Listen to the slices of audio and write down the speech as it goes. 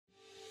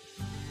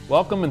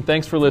Welcome and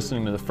thanks for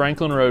listening to the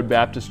Franklin Road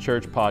Baptist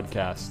Church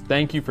podcast.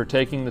 Thank you for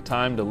taking the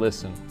time to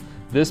listen.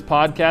 This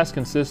podcast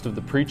consists of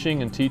the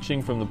preaching and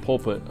teaching from the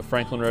pulpit of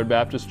Franklin Road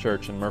Baptist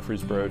Church in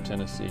Murfreesboro,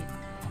 Tennessee.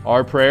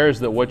 Our prayer is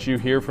that what you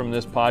hear from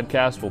this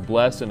podcast will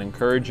bless and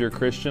encourage your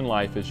Christian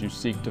life as you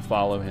seek to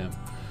follow Him.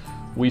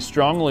 We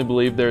strongly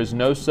believe there is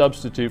no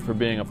substitute for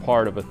being a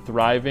part of a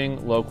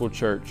thriving local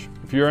church.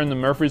 If you're in the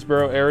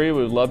Murfreesboro area,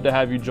 we would love to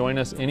have you join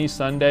us any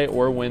Sunday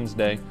or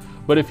Wednesday.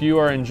 But if you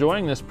are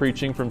enjoying this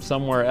preaching from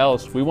somewhere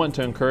else, we want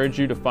to encourage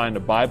you to find a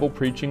Bible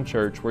preaching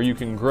church where you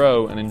can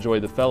grow and enjoy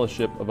the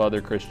fellowship of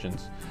other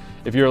Christians.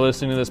 If you're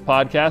listening to this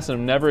podcast and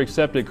have never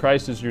accepted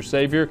Christ as your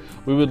Savior,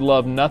 we would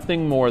love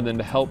nothing more than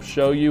to help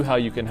show you how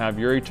you can have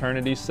your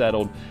eternity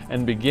settled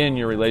and begin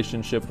your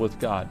relationship with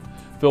God.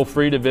 Feel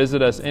free to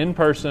visit us in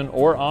person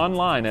or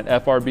online at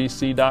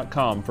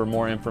frbc.com for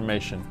more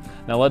information.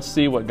 Now let's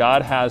see what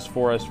God has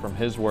for us from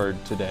His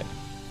Word today.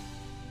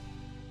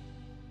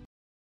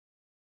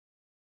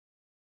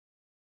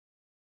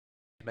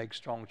 Make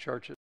strong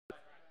churches,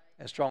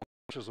 and strong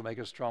churches will make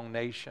a strong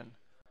nation.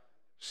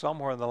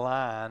 Somewhere in the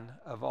line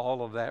of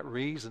all of that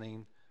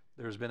reasoning,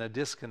 there's been a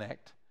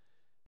disconnect.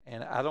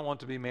 And I don't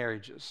want to be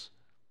marriages.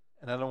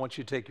 And I don't want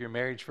you to take your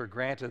marriage for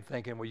granted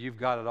thinking, well, you've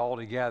got it all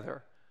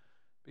together.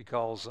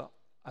 Because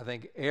I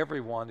think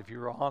everyone, if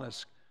you're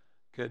honest,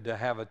 could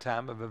have a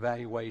time of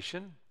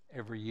evaluation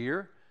every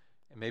year.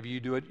 And maybe you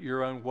do it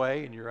your own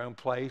way in your own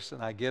place,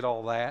 and I get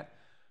all that.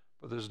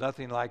 But there's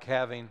nothing like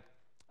having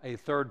a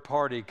third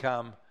party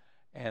come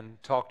and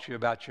talk to you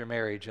about your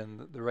marriage,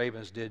 and the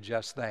Ravens did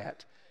just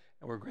that.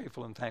 And we're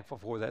grateful and thankful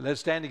for that. Let's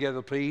stand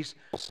together, please.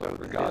 Also,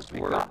 for God's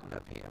word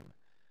of Him.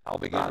 I'll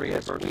begin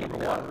reading verse number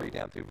 1, read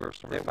down through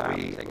verse number 5.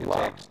 We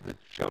love the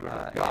children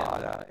of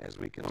God as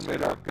we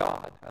consider of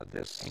God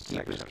this and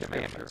keep His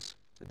commandments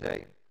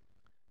today.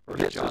 For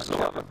this is the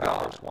love of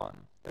God, verse 1,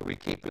 that we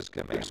keep His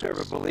commandments.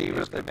 Whosoever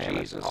believeth that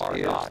Jesus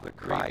is the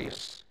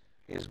Christ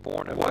is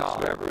born of God.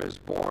 Whatsoever is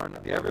born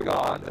of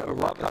God that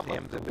loveth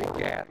Him that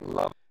begat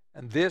love.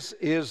 And this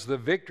is the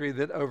victory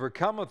that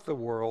overcometh the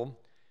world,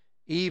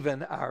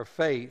 even our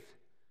faith.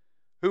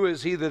 Who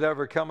is he that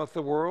overcometh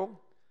the world?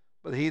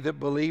 But he that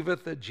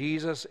believeth that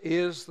Jesus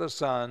is the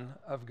Son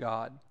of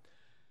God.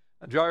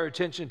 I draw your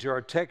attention to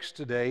our text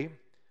today,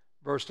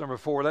 verse number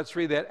 4. Let's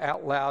read that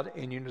out loud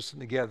in unison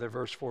together.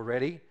 Verse 4,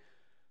 ready?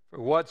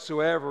 For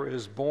whatsoever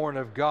is born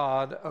of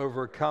God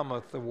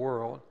overcometh the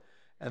world.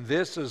 And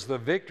this is the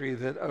victory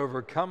that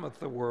overcometh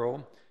the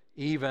world,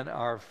 even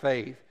our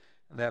faith.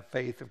 And that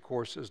faith, of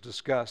course, is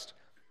discussed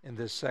in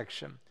this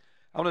section.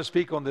 I want to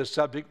speak on this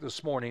subject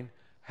this morning,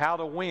 how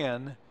to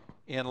win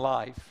in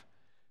life.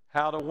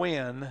 How to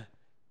win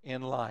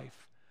in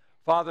life.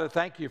 Father,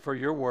 thank you for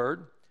your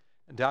word,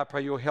 and I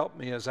pray you'll help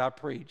me as I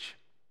preach.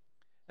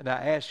 And I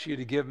ask you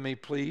to give me,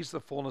 please,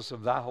 the fullness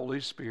of thy Holy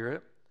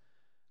Spirit.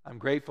 I'm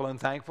grateful and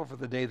thankful for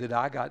the day that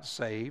I got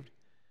saved,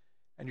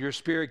 and your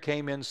Spirit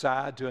came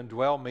inside to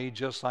indwell me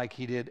just like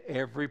He did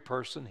every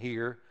person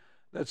here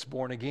that's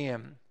born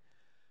again.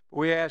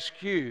 We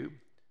ask you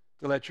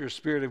to let your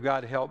Spirit of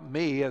God help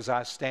me as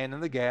I stand in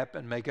the gap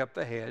and make up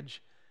the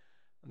hedge.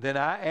 Then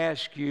I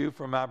ask you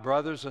for my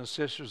brothers and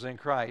sisters in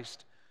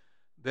Christ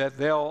that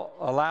they'll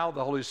allow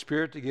the Holy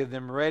Spirit to give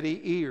them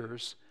ready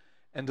ears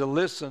and to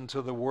listen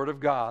to the Word of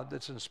God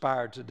that's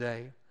inspired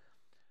today.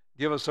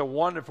 Give us a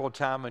wonderful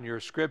time in your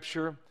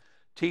Scripture.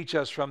 Teach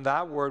us from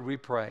thy Word, we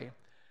pray.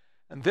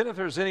 And then if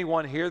there's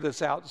anyone here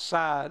that's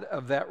outside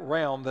of that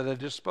realm that I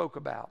just spoke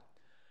about,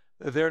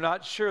 that they're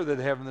not sure that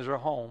heaven is their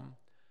home,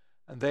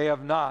 and they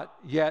have not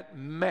yet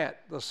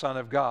met the Son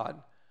of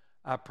God,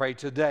 I pray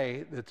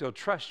today that they'll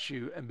trust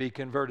you and be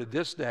converted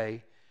this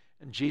day.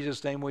 In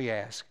Jesus' name we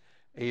ask.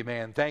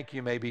 Amen. Thank you.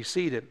 You may be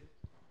seated.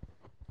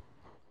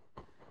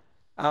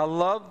 I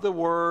love the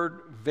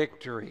word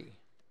victory.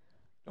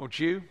 Don't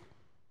you?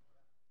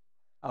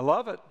 I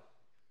love it.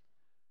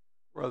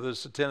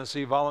 Brothers, the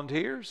Tennessee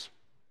Volunteers.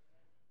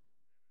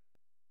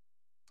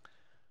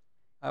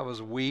 I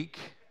was weak.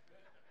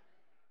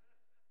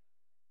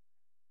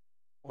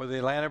 Or the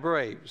Atlanta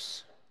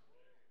Braves.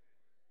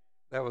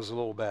 That was a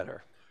little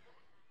better.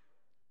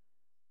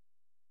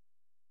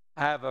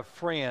 I have a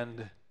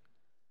friend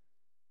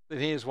that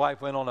he and his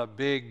wife went on a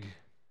big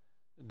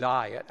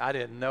diet. I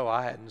didn't know.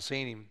 I hadn't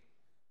seen him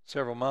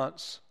several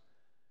months.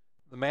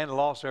 The man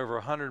lost over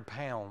 100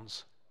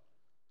 pounds.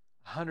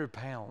 100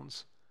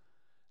 pounds.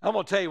 I'm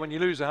going to tell you, when you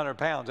lose 100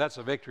 pounds, that's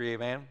a victory,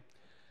 amen?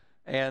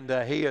 And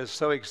he is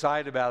so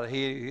excited about it.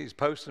 He's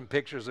posting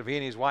pictures of he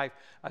and his wife.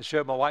 I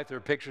showed my wife their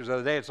pictures the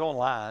other day. It's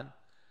online.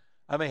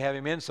 I may have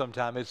him in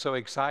sometime. It's so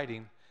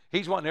exciting.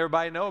 He's wanting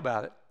everybody to know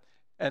about it.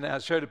 And I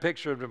showed a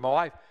picture of my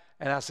wife,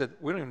 and I said,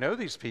 we don't even know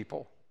these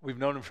people. We've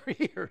known them for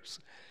years.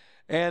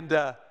 And,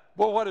 well,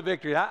 what a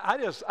victory.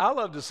 I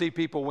love to see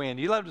people win.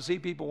 You love to see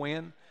people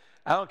win?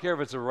 I don't care if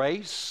it's a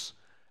race.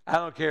 I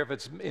don't care if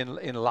it's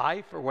in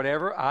life or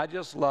whatever. I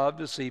just love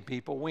to see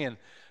people win.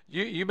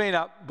 You may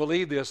not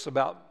believe this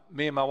about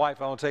me and my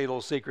wife. I want to tell you a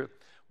little secret.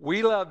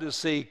 We love to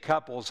see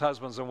couples,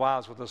 husbands and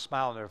wives, with a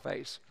smile on their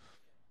face.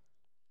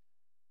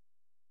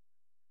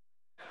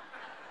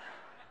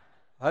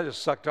 I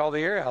just sucked all the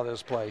air out of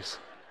this place.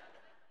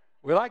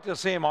 We like to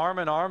see them arm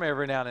in arm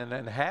every now and then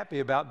and happy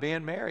about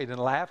being married and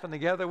laughing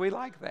together. We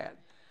like that.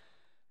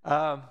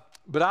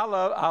 But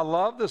I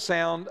love the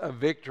sound of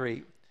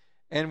victory.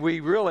 And we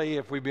really,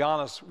 if we be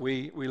honest,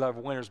 we love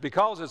winners.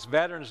 Because it's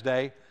Veterans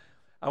Day,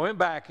 I went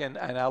back and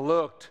I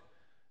looked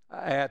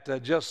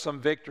at just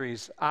some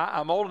victories.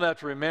 I'm old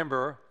enough to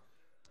remember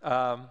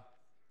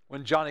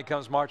when Johnny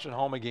Comes Marching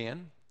Home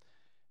Again.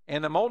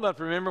 And I'm old enough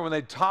to remember when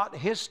they taught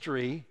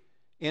history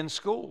in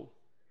school.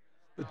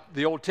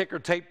 The old ticker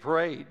tape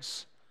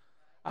parades.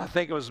 I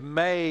think it was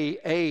May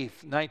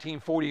 8th,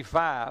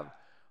 1945,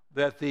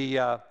 that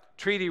the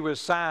treaty was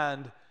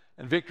signed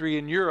and victory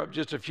in Europe.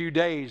 Just a few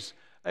days,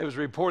 it was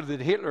reported that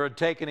Hitler had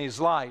taken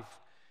his life.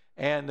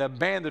 And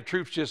man, the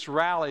troops just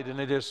rallied and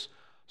they just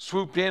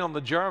swooped in on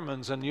the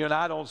Germans. And you and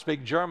I don't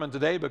speak German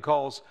today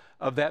because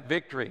of that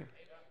victory.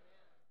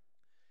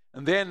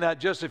 And then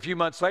just a few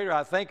months later,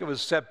 I think it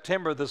was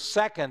September the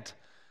 2nd,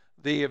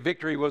 the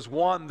victory was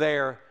won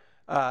there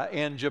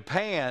in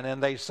Japan,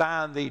 and they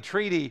signed the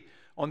treaty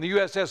on the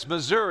USS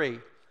Missouri.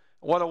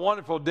 What a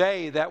wonderful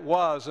day that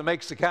was. It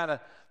makes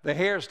the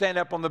hair stand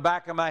up on the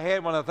back of my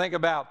head when I think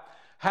about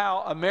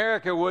how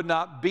America would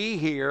not be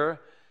here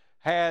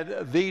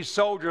had these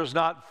soldiers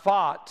not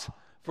fought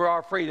for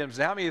our freedoms.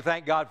 Now, how many of you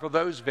thank God for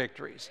those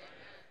victories?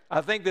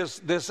 I think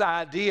this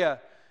idea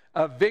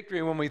of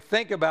victory, when we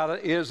think about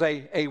it, is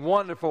a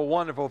wonderful,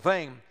 wonderful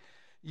thing.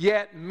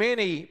 Yet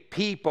many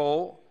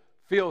people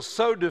feel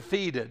so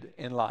defeated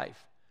in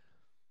life.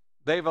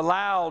 They've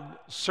allowed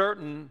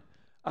certain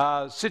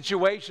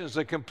situations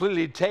to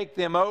completely take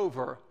them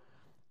over.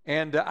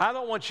 And I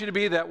don't want you to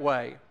be that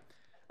way.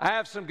 I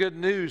have some good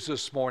news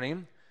this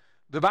morning.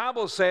 The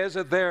Bible says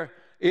that there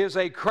is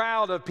a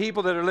crowd of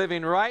people that are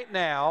living right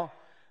now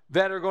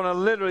that are going to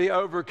literally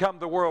overcome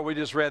the world. We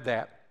just read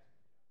that.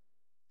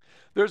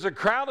 There's a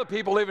crowd of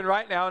people living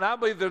right now, and I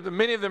believe that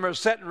many of them are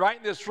sitting right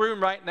in this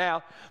room right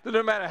now, that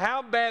no matter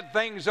how bad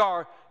things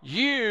are,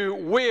 you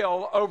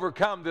will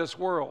overcome this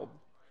world.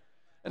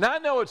 And I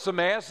know it's a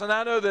mess, and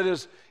I know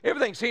that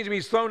everything seems to be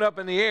thrown up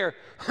in the air,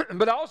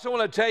 but I also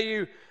want to tell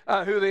you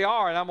who they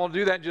are, and I'm going to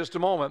do that in just a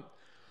moment.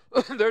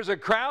 There's a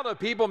crowd of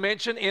people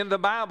mentioned in the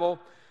Bible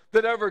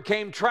that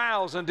overcame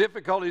trials and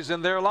difficulties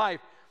in their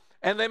life,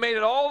 and they made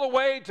it all the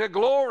way to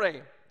glory.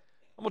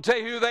 I'm going to tell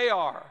you who they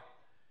are.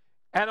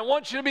 And I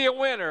want you to be a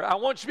winner. I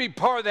want you to be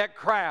part of that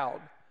crowd.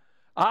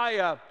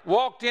 I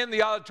walked in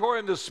the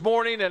auditorium this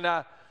morning, and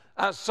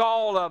I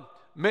saw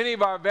many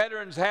of our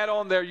veterans had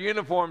on their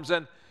uniforms,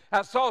 and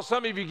I saw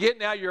some of you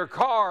getting out of your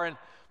car, and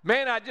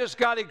man, I just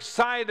got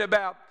excited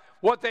about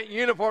what that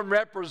uniform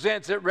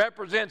represents. It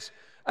represents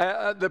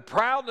the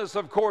proudness,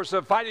 of course,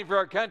 of fighting for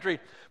our country,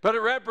 but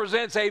it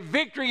represents a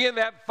victory in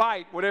that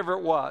fight, whatever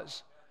it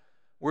was.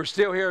 We're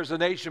still here as a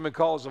nation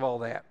because of all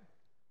that.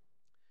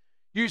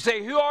 You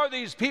say, who are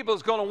these people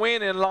that's going to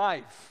win in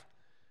life?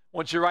 I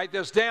want you to write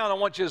this down. I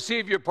want you to see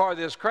if you're part of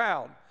this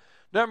crowd.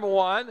 Number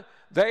one,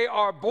 they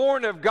are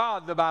born of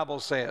God, the Bible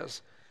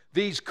says.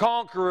 These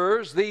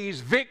conquerors,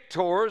 these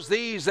victors,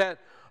 these that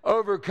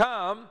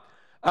overcome,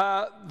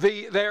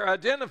 they're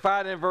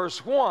identified in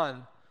verse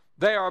 1.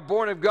 They are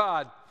born of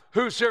God.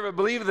 Whosoever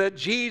believeth that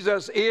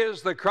Jesus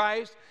is the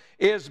Christ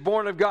is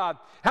born of God.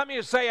 How many of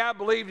you say, I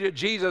believe that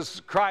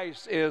Jesus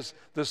Christ is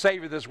the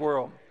Savior of this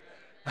world?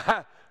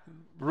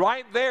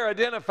 Right there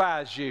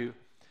identifies you.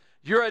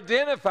 You're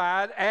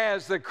identified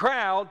as the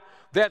crowd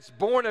that's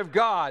born of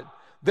God,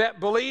 that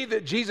believe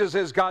that Jesus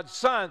is God's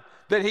Son,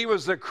 that He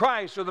was the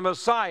Christ or the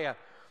Messiah.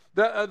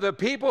 The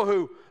people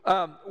who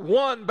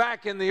won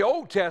back in the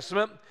Old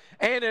Testament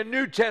and in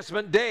New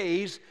Testament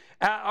days,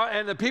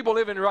 and the people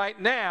living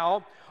right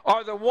now,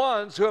 are the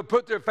ones who have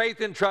put their faith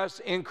and trust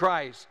in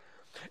Christ.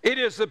 It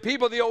is the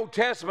people of the Old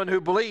Testament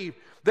who believe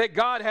that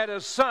God had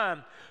a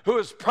Son who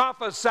was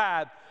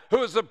prophesied,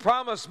 who is the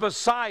promised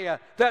Messiah.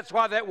 That's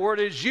why that word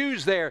is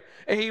used there.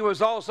 And He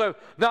was also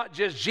not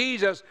just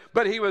Jesus,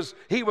 but He was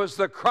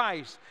the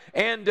Christ.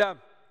 And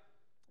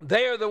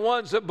they are the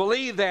ones that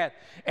believe that.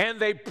 And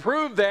they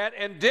proved that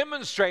and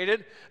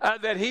demonstrated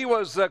that He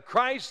was the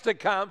Christ to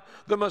come,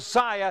 the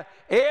Messiah,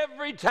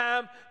 every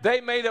time they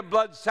made a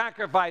blood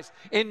sacrifice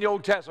in the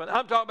Old Testament.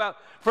 I'm talking about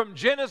from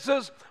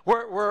Genesis,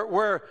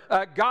 where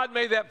God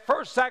made that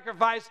first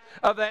sacrifice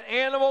of that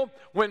animal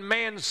when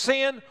man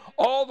sinned,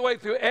 all the way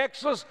through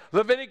Exodus,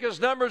 Leviticus,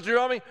 Numbers,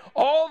 Deuteronomy,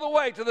 all the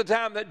way to the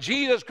time that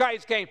Jesus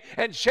Christ came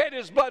and shed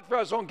His blood for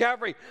us on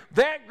Calvary.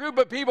 That group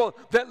of people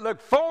that look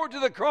forward to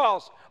the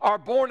cross are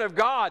born of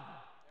God.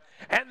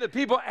 And the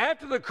people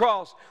after the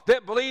cross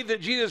that believe that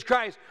Jesus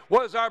Christ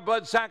was our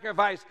blood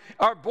sacrifice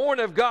are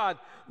born of God.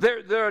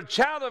 They're a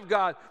child of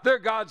God. They're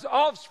God's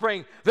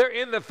offspring. They're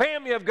in the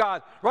family of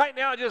God. Right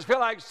now I just feel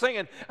like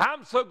singing,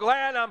 I'm so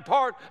glad I'm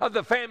part of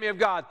the family of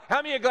God.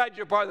 How many are glad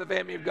you're part of the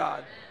family of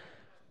God?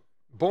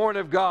 Born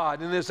of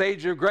God. In this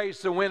age of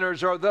grace, the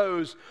winners are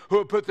those who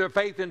have put their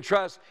faith and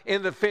trust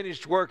in the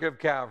finished work of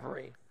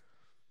Calvary.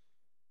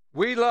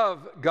 We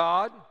love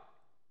God,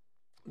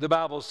 the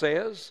Bible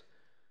says.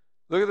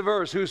 Look at the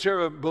verse.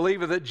 Whosoever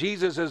believeth that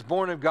Jesus is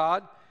born of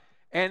God,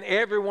 And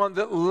everyone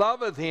that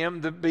loveth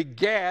him that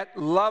begat,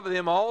 loveth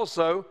him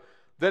also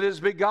that is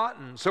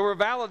begotten. So we're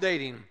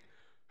validating.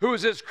 Who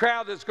is this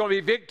crowd that's going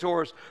to be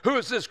victorious? Who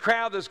is this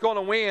crowd that's going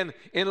to win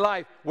in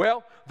life?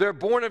 Well, they're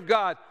born of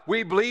God.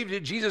 We believe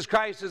that Jesus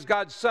Christ is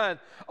God's Son.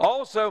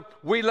 Also,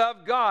 we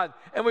love God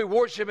and we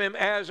worship him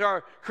as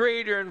our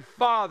Creator and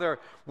Father.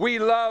 We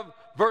love,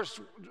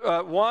 verse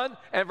 1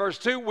 and verse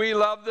 2, we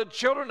love the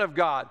children of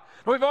God.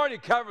 We've already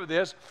covered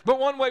this, but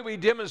one way we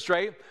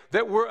demonstrate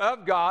that we're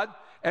of God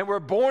and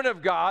we're born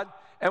of God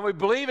and we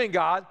believe in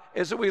God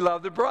is that we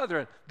love the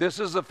brethren.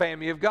 This is the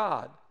family of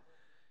God.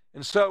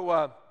 And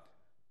so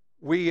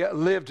we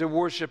live to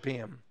worship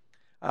him.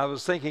 I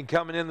was thinking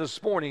coming in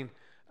this morning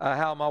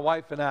how my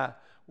wife and I,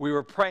 we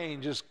were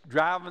praying, just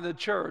driving to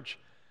church.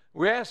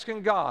 We're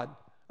asking God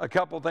a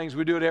couple of things.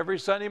 We do it every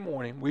Sunday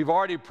morning. We've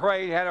already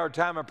prayed, had our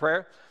time of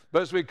prayer,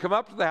 but as we come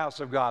up to the house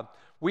of God,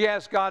 we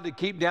ask God to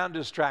keep down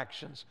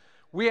distractions.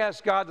 We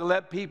ask God to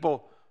let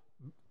people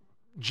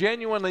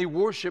genuinely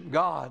worship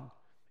God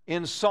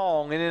in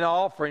song and in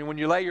offering. When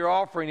you lay your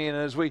offering in,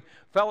 as we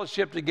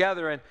fellowship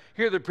together and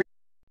hear the preaching,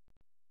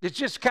 it's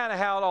just kind of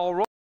how it all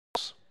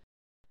rolls.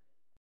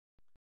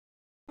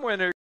 When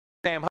they're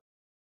damn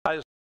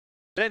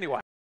anyway.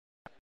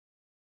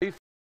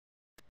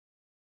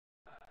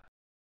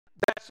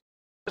 That's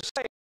to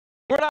say,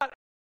 we're not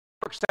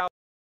works out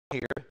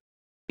here.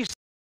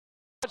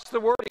 What's the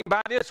wording?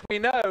 By this we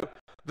know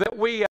that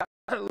we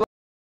love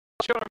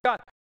the children of God.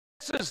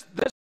 This is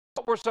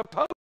what we're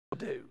supposed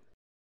to do.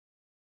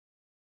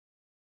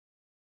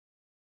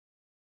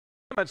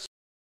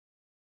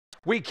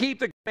 We keep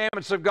the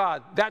commandments of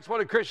God. That's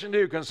what a Christian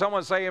do. Can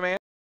someone say amen?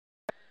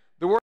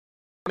 The word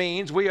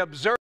means we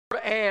observe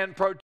and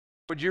protect.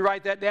 Would you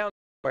write that down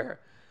somewhere?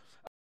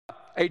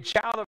 A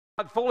child of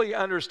God fully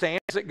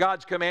understands that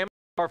God's commandments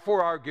are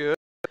for our good.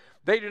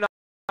 They do not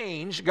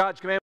change.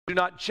 God's commandments do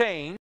not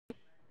change.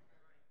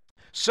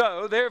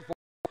 So, therefore,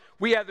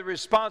 we have the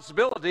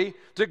responsibility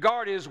to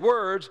guard his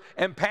words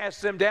and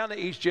pass them down to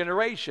each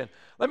generation.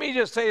 Let me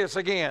just say this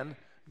again.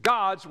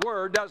 God's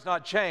word does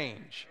not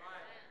change.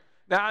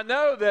 Now, I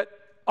know that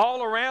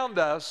all around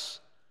us,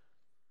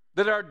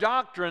 that our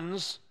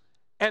doctrines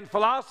and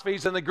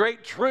philosophies and the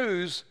great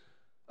truths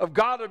of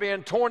God are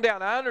being torn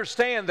down. I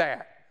understand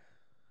that.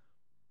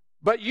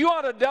 But you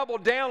ought to double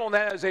down on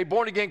that as a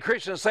born-again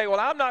Christian and say, well,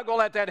 I'm not going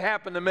to let that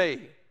happen to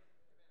me.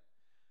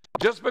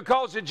 Just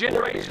because the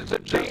generations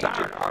have changed,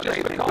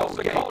 just because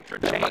the culture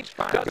changed,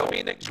 doesn't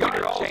mean that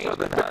God changed,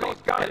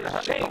 because God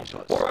has changed.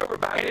 Moreover,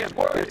 by his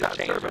word is our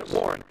servant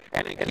warned.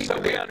 And so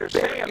we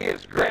understand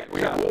his great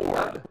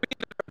reward.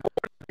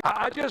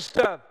 I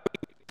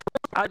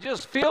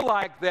just feel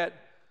like that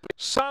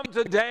some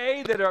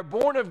today that are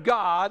born of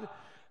God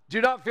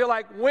do not feel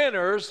like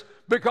winners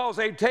because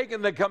they've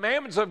taken the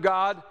commandments of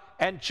God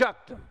and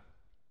chucked them.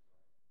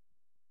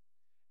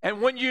 And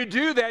when you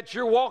do that,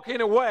 you're walking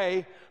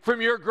away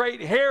from your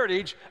great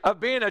heritage of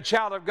being a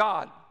child of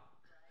God.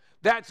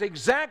 That's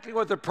exactly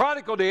what the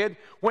prodigal did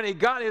when he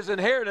got his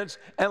inheritance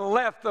and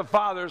left the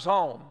father's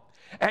home.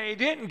 And he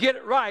didn't get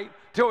it right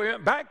till he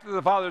went back to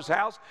the father's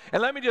house.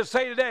 And let me just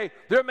say today,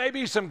 there may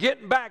be some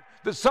getting back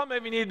that some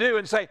of you need to do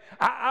and say,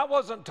 I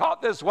wasn't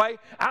taught this way.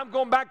 I'm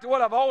going back to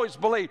what I've always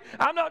believed.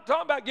 I'm not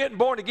talking about getting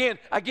born again.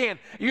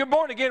 You're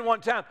born again one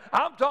time.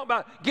 I'm talking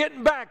about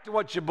getting back to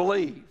what you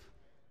believe.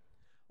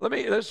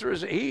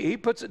 He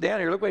puts it down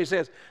here. Look what he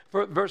says,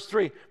 verse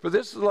 3. For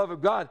this is the love of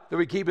God, that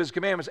we keep his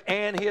commandments,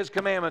 and his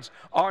commandments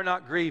are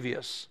not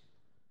grievous.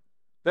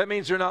 That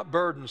means they're not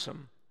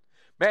burdensome.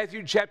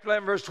 Matthew chapter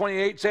 11, verse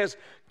 28 says,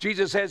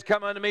 Jesus says,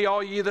 come unto me,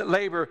 all ye that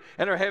labor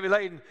and are heavy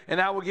laden, and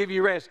I will give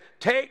you rest.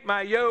 Take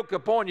my yoke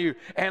upon you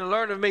and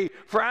learn of me,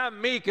 for I am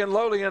meek and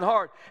lowly in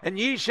heart, and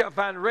ye shall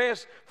find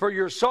rest for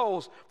your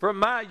souls, for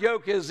my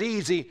yoke is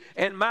easy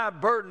and my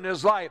burden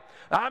is light.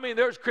 I mean,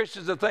 there's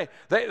Christians that they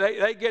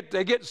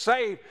get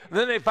saved, and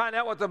then they find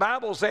out what the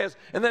Bible says,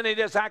 and then they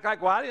just act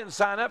like, well, I didn't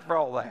sign up for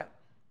all that.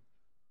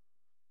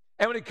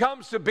 And when it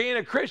comes to being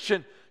a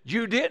Christian,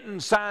 you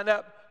didn't sign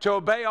up to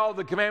obey all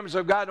the commandments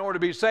of God in order to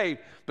be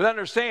saved. But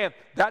understand,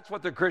 that's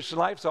what the Christian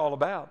life's all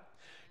about.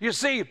 You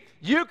see,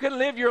 you can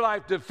live your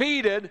life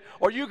defeated,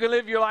 or you can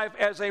live your life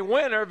as a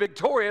winner,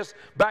 victorious,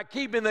 by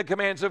keeping the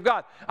commands of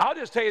God. I'll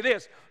just tell you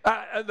this.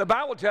 The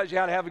Bible tells you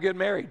how to have a good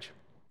marriage.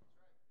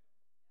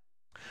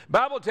 The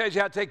Bible tells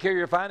you how to take care of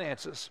your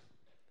finances.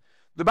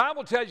 The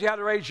Bible tells you how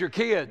to raise your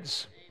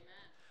kids.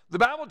 The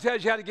Bible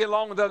tells you how to get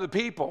along with other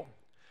people.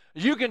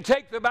 You can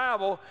take the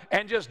Bible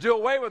and just do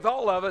away with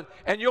all of it,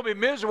 and you'll be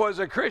miserable as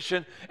a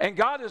Christian. And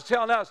God is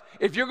telling us,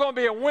 if you're going to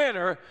be a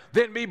winner,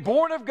 then be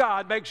born of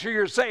God, make sure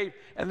you're saved,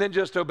 and then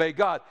just obey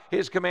God.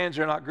 His commands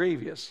are not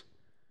grievous.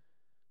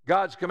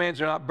 God's commands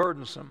are not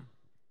burdensome.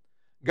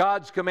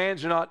 God's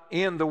commands are not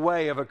in the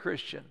way of a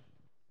Christian.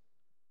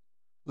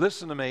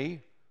 Listen to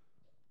me.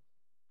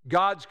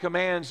 God's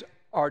commands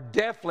are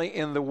definitely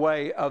in the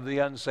way of the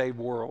unsaved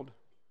world.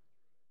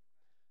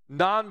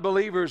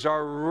 Non-believers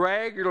are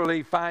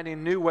regularly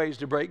finding new ways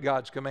to break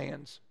God's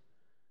commands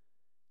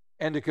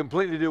and to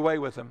completely do away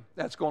with them.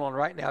 That's going on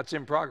right now. It's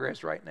in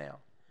progress right now.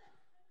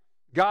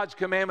 God's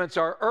commandments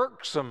are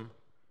irksome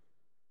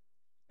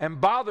and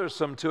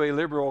bothersome to a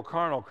liberal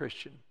carnal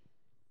Christian.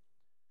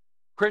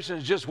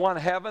 Christians just want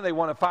heaven. They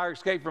want a fire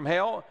escape from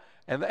hell,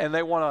 and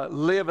they want to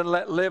live and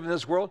let live in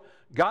this world.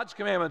 God's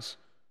commandments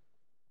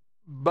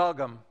bug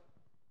them,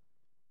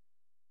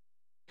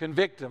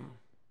 convict them.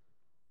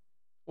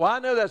 Well, I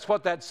know that's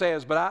what that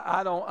says, but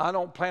I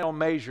don't plan on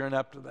measuring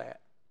up to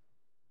that.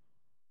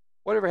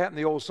 Whatever happened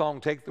to the old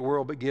song, "Take the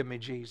world but give me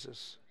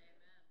Jesus"?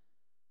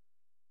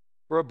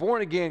 For a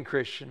born-again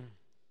Christian,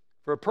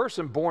 for a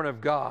person born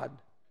of God,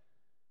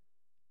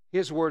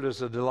 His word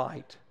is a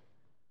delight.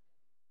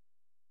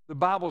 The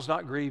Bible's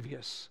not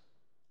grievous.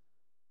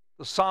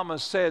 The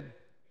psalmist said,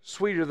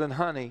 "Sweeter than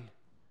honey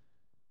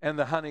and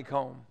the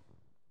honeycomb."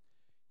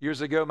 Years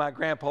ago, my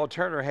grandpa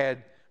Turner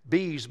had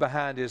bees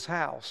behind his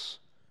house.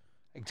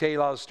 I can tell you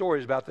a lot of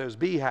stories about those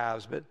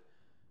beehives, but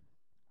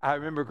I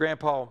remember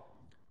Grandpa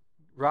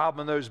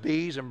robbing those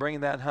bees and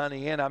bringing that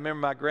honey in. I remember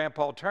my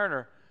Grandpa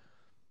Turner,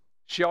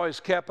 she always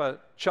kept a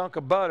chunk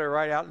of butter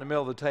right out in the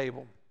middle of the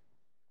table.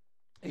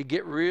 It'd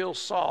get real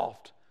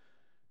soft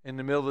in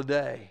the middle of the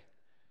day.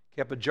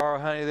 Kept a jar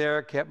of honey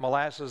there, kept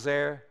molasses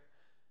there,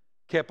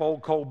 kept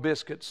old cold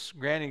biscuits.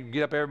 Granny would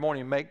get up every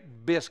morning and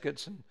make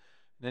biscuits, and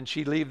then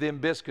she'd leave them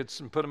biscuits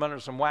and put them under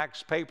some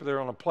wax paper there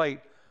on a plate.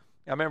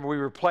 I remember we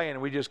were playing,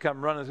 and we just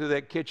come running through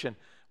that kitchen.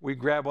 We'd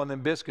grab one of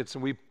them biscuits,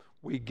 and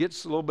we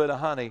get a little bit of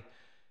honey.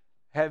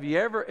 Have you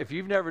ever, if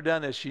you've never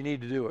done this, you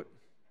need to do it.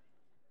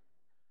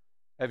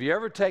 Have you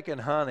ever taken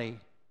honey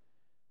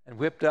and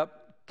whipped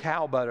up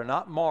cow butter,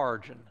 not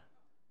margarine?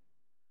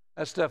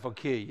 That stuff will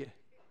kill you.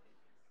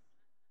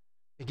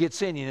 It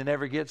gets in you and it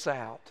never gets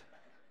out.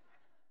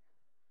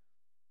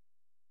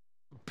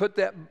 Put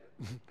that,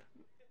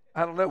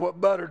 I don't know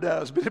what butter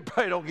does, but it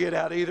probably don't get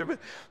out either.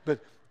 But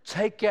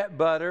take that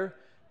butter,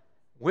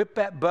 whip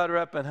that butter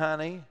up in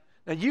honey.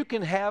 Now you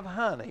can have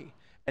honey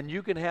and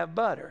you can have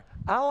butter.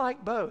 I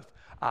like both.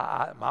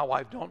 My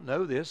wife don't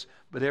know this,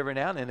 but every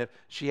now and then if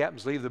she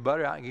happens to leave the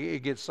butter out and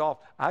it gets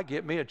soft, I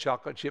get me a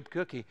chocolate chip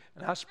cookie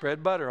and I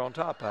spread butter on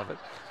top of it.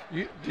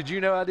 Did you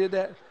know I did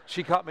that?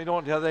 She caught me doing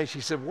it the other day. She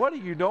said, "What are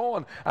you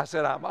doing?" I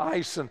said, I'm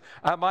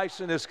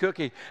icing this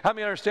cookie. How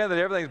many understand that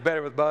everything's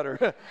better with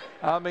butter?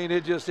 I mean,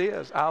 it just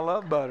is. I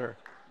love butter.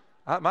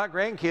 My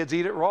grandkids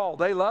eat it raw.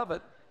 They love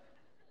it.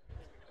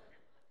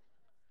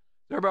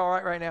 Is everybody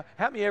all right now?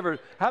 How many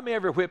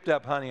ever whipped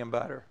up honey and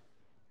butter?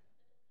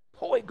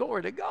 Holy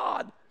glory to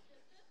God.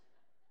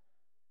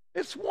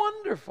 It's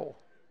wonderful.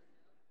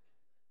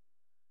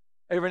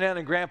 Every now and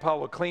then Grandpa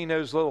would clean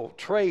those little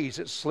trays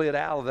that slid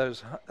out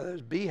of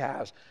those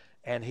beehives,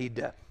 and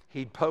he'd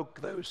poke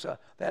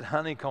that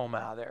honeycomb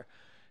out of there.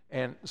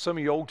 And some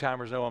of you old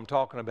timers know what I'm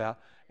talking about.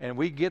 And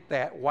we'd get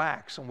that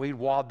wax and we'd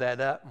wad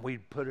that up and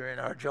we'd put her in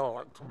our jaw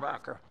like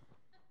tobacco.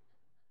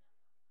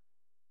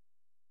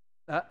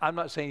 I'm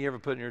not saying you ever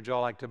put it in your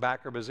jaw like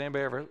tobacco, but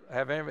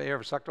have anybody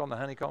ever sucked on the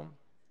honeycomb?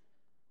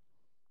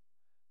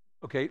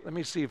 Okay, let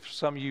me see if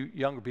some of you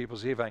younger people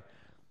see if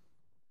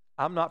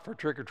I'm not for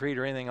trick or treat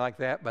or anything like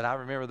that, but I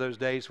remember those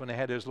days when they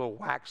had those little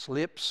wax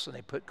lips and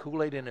they put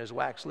Kool-Aid in those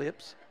wax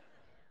lips.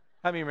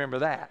 How many remember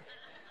that?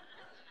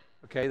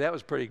 Okay, that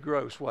was pretty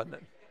gross, wasn't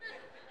it?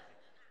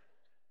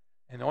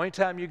 And the only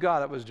time you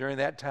got it was during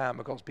that time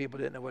because people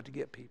didn't know what to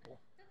get people.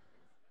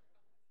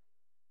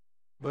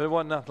 But it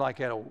wasn't nothing like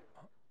that old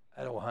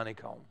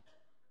honeycomb.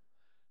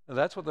 Now,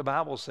 that's what the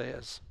Bible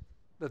says,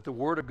 that the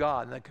Word of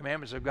God and the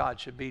commandments of God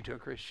should be to a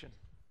Christian.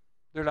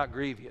 They're not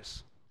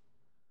grievous.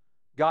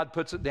 God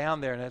puts it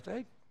down there and says,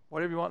 "Hey,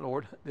 whatever you want,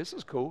 Lord, this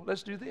is cool.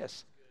 Let's do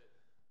this.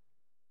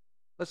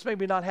 Let's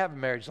maybe not have a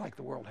marriage like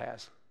the world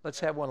has. Let's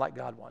have one like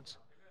God wants.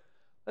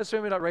 Let's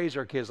maybe not raise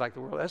our kids like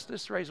the world.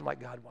 Let's raise them like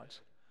God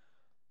wants.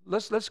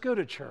 Let's go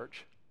to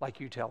church like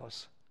you tell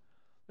us."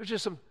 There's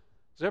just some,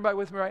 is everybody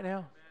with me right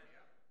now?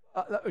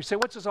 You say,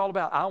 what's this all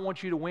about? I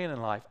want you to win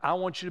in life. I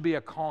want you to be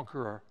a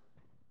conqueror.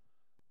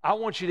 I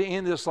want you to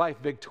end this life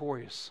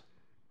victorious.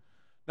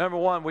 Number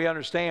one, we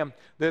understand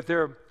that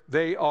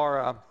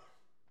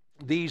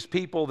these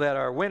people that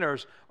are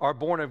winners are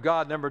born of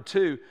God. Number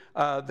two,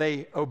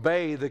 they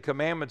obey the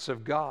commandments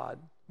of God.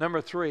 Number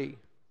three,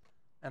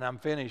 and I'm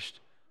finished,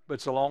 but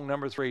it's a long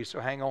number three, so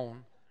hang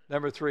on.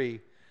 Number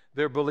three,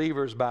 they're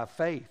believers by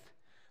faith.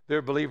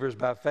 They're believers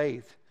by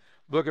faith.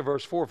 Look at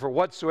verse 4. "For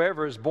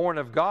whatsoever is born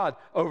of God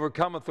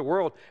overcometh the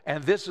world,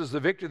 and this is the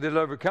victory that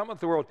overcometh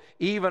the world,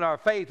 even our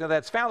faith." And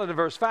that's found in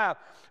verse 5.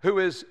 Who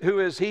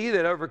is he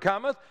that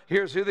overcometh?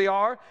 Here's who they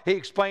are. He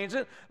explains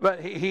it. But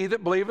he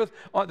that believeth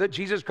that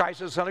Jesus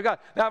Christ is the Son of God.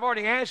 Now, I've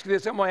already asked you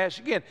this. I'm going to ask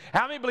you again.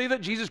 How many believe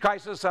that Jesus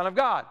Christ is the Son of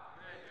God?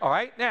 All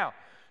right. Now,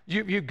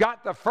 you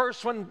got the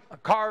first one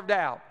carved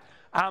out.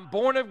 I'm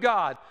born of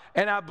God,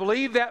 and I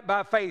believe that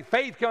by faith.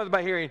 Faith comes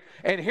by hearing,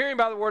 and hearing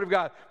by the Word of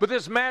God. But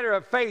this matter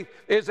of faith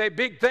is a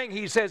big thing.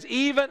 He says,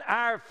 even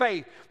our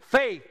faith,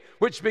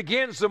 which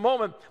begins the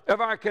moment of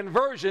our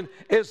conversion,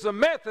 is the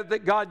method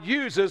that God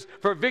uses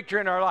for victory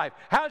in our life.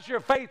 How's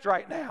your faith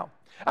right now?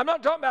 I'm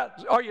not talking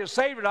about are you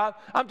saved or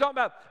not. I'm talking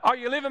about are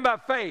you living by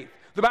faith?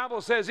 The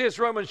Bible says this,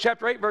 Romans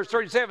chapter 8, verse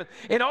 37.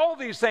 In all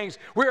these things,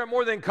 we are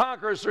more than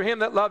conquerors through him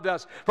that loved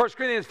us. 1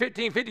 Corinthians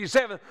 15,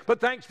 57. But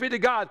thanks be to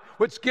God,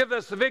 which giveth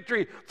us the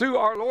victory through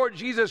our Lord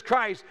Jesus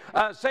Christ.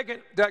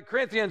 2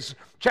 Corinthians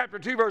chapter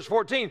 2, verse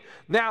 14.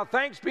 Now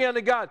thanks be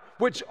unto God,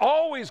 which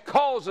always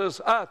causes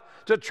us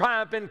to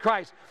triumph in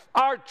Christ.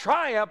 Our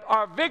triumph,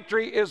 our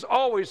victory is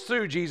always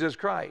through Jesus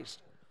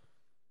Christ.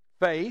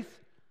 Faith,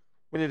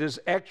 when it is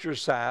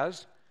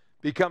exercised,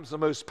 becomes the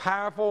most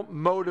powerful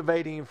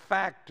motivating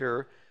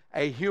factor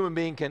a human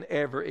being can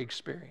ever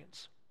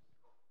experience.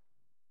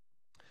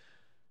 I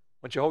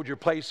want you to hold your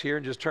place here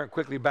and just turn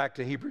quickly back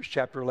to Hebrews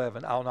chapter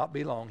 11. I'll not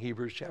be long.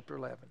 Hebrews chapter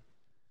 11.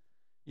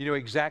 You know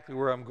exactly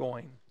where I'm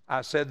going.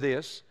 I said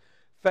this,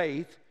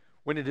 faith,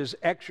 when it is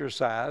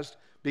exercised,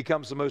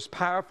 becomes the most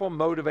powerful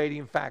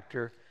motivating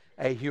factor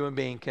a human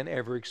being can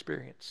ever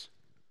experience.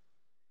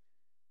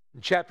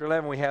 In chapter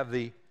 11, we have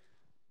the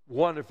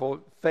wonderful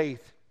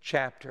faith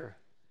chapter.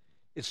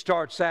 It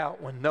starts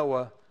out when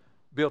Noah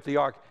built the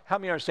ark. How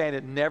many understand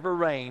it never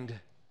rained?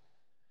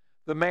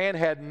 The man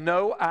had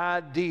no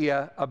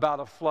idea about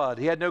a flood.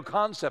 He had no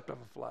concept of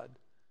a flood.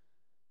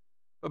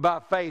 But by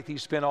faith, he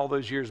spent all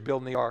those years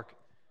building the ark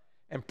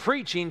and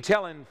preaching,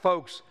 telling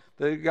folks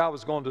that God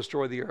was going to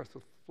destroy the earth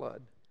with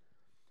flood.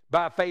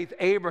 By faith,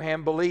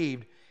 Abraham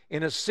believed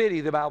in a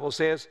city, the Bible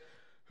says,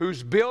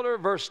 whose builder,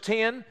 verse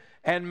 10,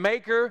 and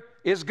maker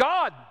is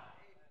God.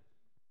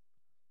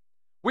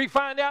 We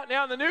find out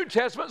now in the New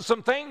Testament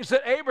some things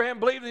that Abraham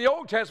believed in the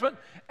Old Testament.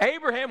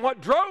 Abraham,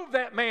 what drove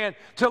that man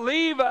to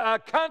leave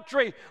a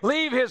country,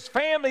 leave his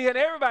family and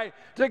everybody,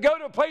 to go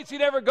to a place he'd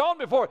never gone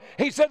before.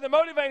 He said the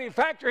motivating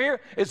factor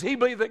here is he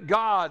believed that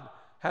God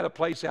had a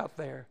place out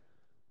there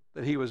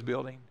that he was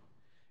building.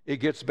 It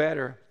gets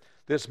better.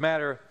 This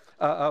matter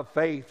of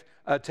faith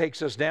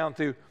takes us down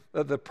through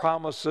the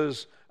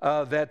promises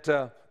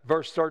that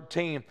verse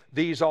 13,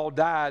 these all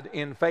died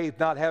in faith,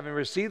 not having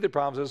received the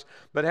promises,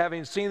 but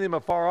having seen them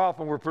afar off,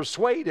 and were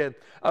persuaded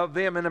of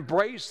them, and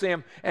embraced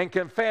them, and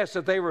confessed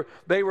that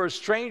they were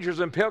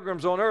strangers and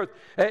pilgrims on earth.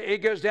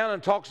 It goes down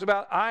and talks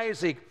about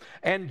Isaac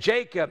and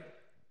Jacob.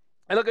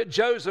 And look at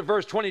Joseph,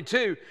 verse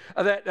 22,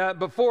 that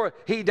before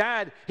he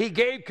died, he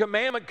gave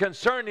commandment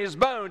concerning his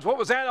bones. What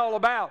was that all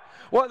about?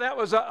 Well, that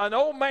was an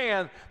old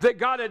man that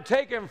God had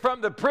taken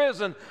from the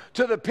prison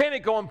to the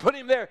pinnacle and put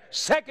him there,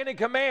 second in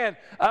command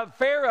of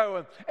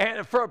Pharaoh,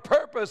 and for a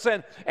purpose.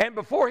 And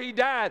before he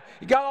died,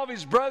 he got all of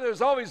his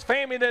brothers, all of his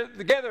family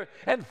together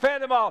and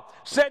fed them all.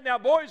 Said, now,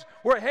 boys,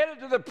 we're headed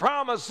to the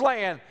promised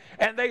land.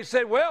 And they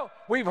said, well,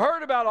 we've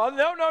heard about all.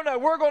 No,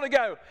 we're going to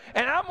go.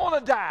 And I'm going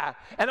to die.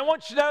 And I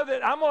want you to know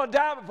that I'm going to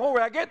die before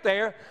I get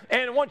there,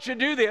 and I want you to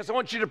do this. I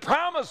want you to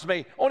promise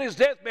me on his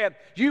deathbed,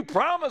 you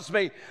promise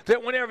me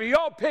that whenever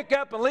y'all pick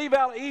up and leave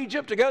out of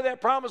Egypt to go to that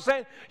promised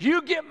land,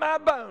 you get my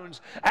bones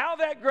out of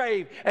that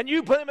grave and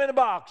you put them in a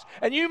box,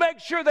 and you make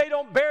sure they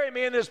don't bury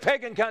me in this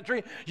pagan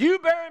country. You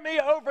bury me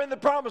over in the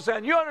promised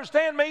land. You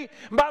understand me?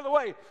 And by the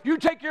way, you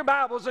take your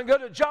Bibles and go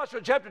to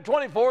Joshua chapter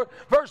 24,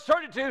 verse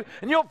 32,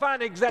 and you'll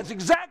find that's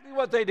exactly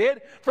what they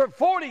did for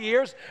 40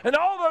 years. And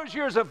all those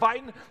years of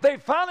fighting, they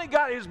finally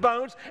got his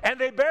bones, and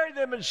they buried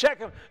them in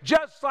Shechem,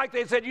 just like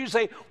they said. You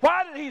say,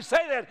 why did he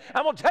say that?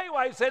 I'm going to tell you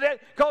why he said that,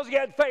 because he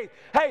had faith.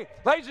 Hey,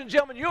 ladies and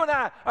gentlemen, you and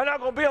I are not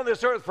going to be on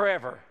this earth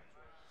forever.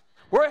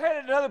 We're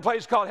headed to another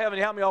place called heaven.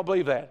 How many of y'all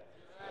believe that?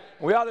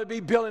 We ought to be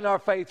building our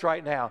faith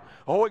right now.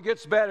 Oh, it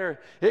gets better.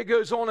 It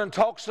goes on and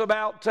talks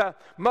about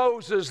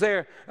Moses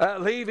there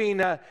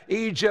leaving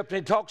Egypt.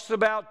 It talks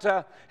about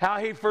how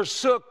he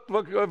forsook,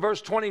 look at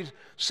verse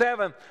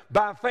 27,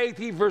 by faith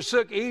he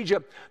forsook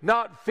Egypt,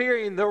 not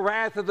fearing the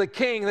wrath of the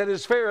king, that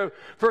is Pharaoh,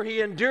 for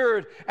he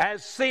endured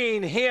as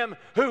seeing him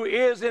who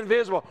is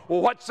invisible.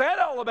 Well, what's that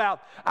all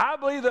about? I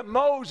believe that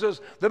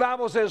Moses, the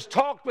Bible says,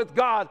 talked with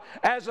God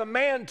as a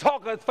man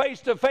talketh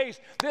face to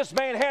face. This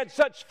man had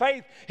such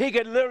faith he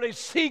could literally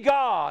see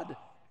God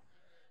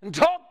and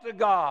talk to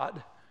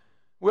God.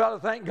 We ought to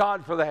thank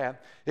God for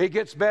that. It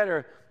gets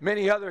better.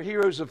 Many other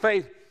heroes of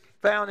faith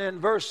found in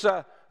verse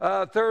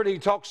 30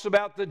 talks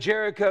about the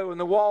Jericho and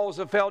the walls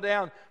that fell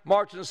down,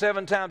 marching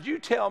 7 times. You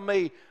tell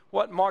me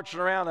what marching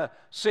around a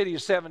city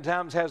 7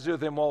 times has to do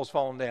with them walls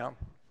falling down.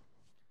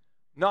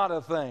 Not a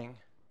thing.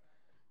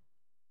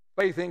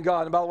 Faith in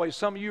God. And by the way,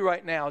 some of you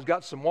right now has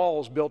got some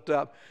walls built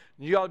up.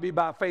 You ought to be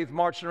by faith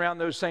marching around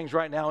those things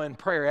right now in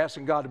prayer,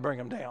 asking God to bring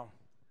them down.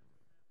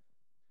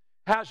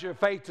 How's your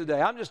faith today?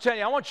 I'm just telling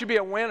you, I want you to be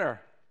a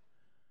winner.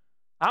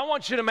 I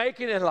want you to make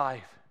it in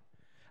life.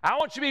 I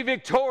want you to be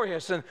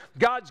victorious, and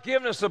God's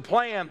given us a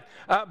plan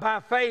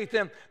by faith.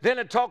 And then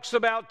it talks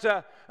about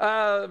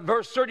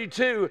verse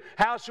 32,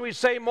 how shall we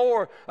say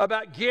more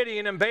about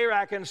Gideon and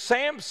Barak and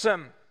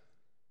Samson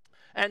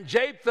and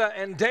Jephthah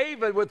and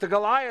David with the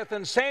Goliath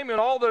and Samuel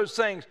and all those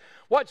things.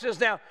 Watch this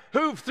now.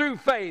 Who through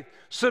faith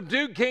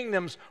subdued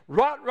kingdoms,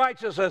 wrought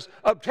righteousness,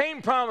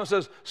 obtained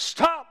promises,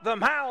 stopped the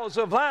mouths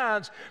of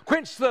lions,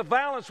 quenched the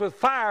violence with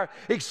fire,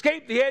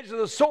 escaped the edge of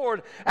the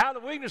sword, out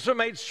of weakness were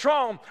made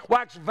strong,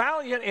 waxed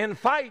valiant in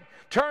fight,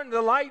 turned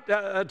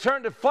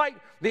to flight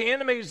the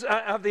enemies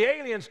of the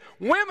aliens.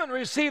 Women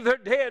received their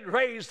dead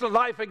raised to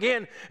life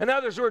again, and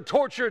others were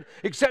tortured,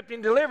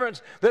 accepting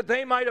deliverance, that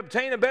they might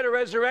obtain a better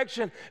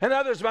resurrection, and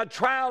others by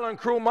trial and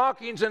cruel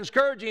mockings and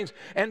scourgings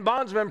and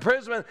bonds of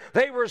imprisonment.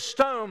 They were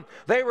stoned,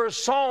 they were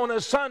sawn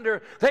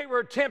asunder, they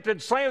were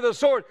tempted, slain with the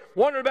sword,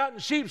 wandered about in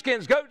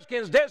sheepskins,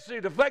 goatskins,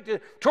 destitute,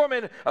 afflicted,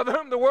 tormented, of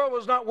whom the world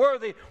was not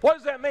worthy. What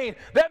does that mean?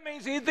 That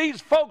means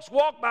these folks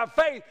walked by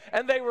faith,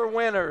 and they were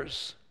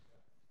winners.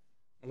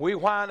 We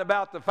whine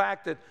about the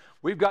fact that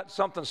we've got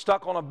something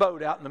stuck on a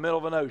boat out in the middle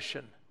of an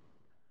ocean.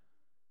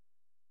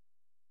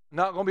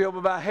 Not going to be able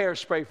to buy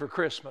hairspray for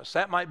Christmas.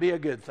 That might be a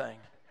good thing.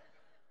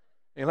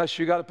 Unless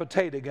you got a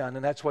potato gun,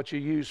 and that's what you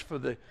use for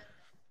the...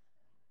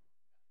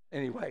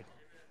 Anyway.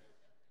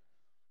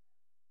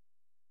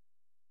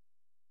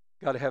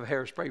 Got to have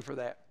hairspray for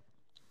that.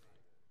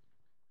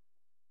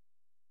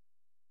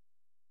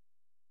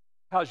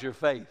 How's your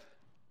faith?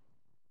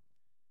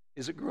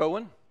 Is it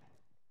growing?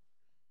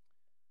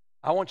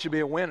 I want you to be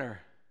a winner.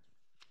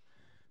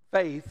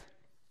 Faith,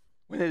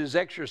 when it is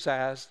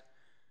exercised,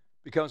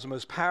 becomes the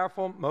most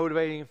powerful,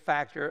 motivating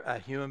factor a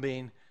human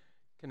being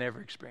can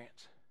ever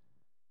experience.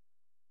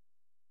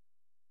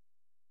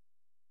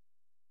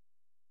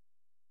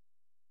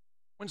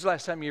 When's the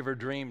last time you ever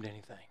dreamed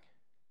anything?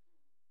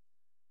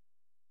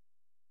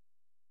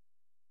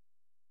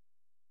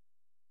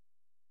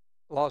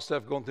 A lot of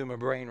stuff going through my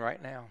brain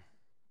right now.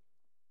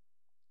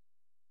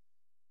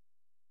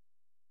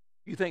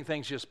 You think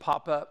things just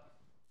pop up?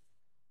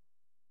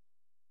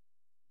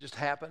 Just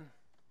happen?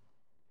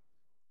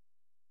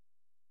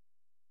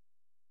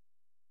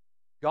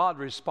 God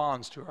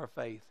responds to our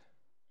faith.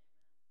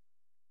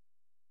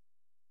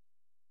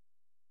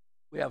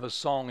 We have a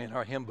song in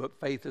our hymn book,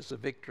 Faith is a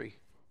Victory.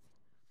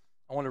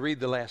 I want to read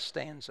the last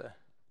stanza.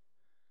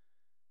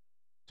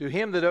 To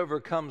him that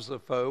overcomes the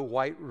foe,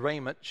 white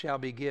raiment shall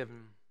be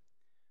given.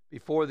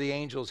 Before the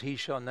angels he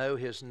shall know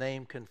his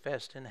name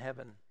confessed in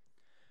heaven.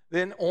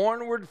 Then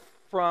onward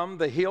from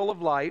the hill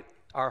of light,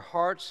 our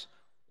hearts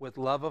with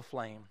love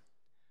aflame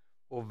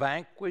will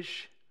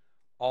vanquish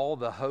all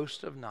the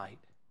host of night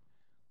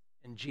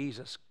in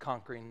Jesus'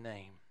 conquering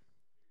name.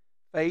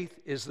 Faith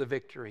is the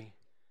victory.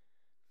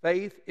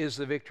 Faith is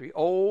the victory.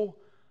 Oh,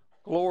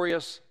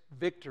 glorious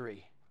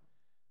victory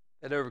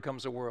that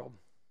overcomes the world.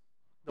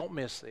 Don't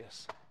miss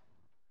this.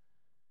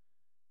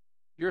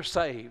 You're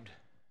saved.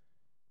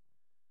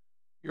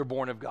 You're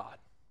born of God.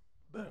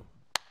 Boom.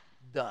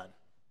 Done.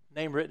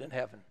 Name written in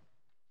heaven.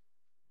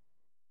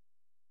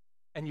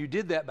 And you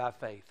did that by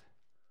faith.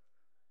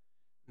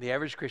 The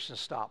average Christian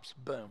stops.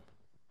 Boom.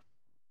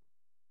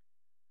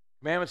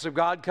 Commandments of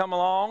God come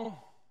along.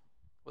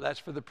 Well, that's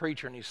for the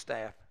preacher and his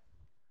staff.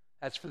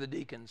 That's for the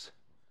deacons.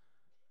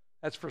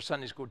 That's for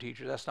Sunday school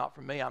teachers. That's not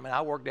for me. I mean,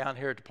 I work down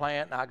here at the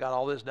plant, and I got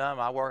all this done.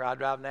 I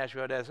drive to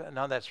Nashville. None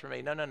of that's for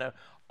me. No.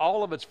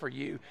 All of it's for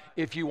you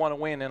if you want to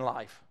win in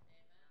life.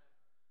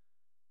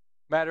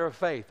 Matter of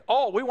faith.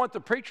 Oh, we want the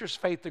preacher's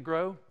faith to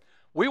grow.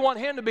 We want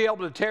him to be able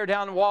to tear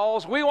down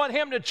walls. We want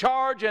him to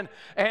charge and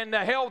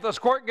hell with a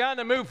squirt gun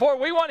and move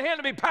forward. We want him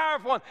to be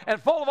powerful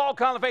and full of all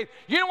kinds of faith.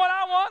 You know what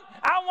I want?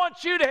 I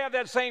want you to have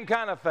that same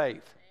kind of faith.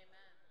 Amen.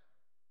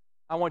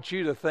 I want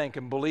you to think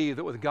and believe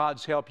that with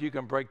God's help you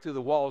can break through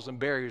the walls and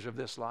barriers of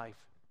this life.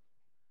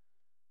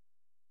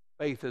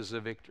 Faith is the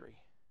victory.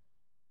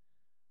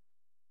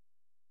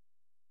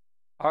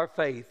 Our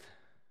faith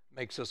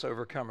makes us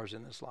overcomers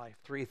in this life.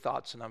 3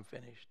 thoughts and I'm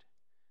finished.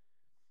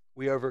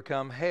 We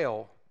overcome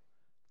hell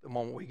the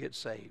moment we get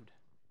saved.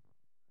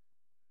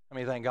 I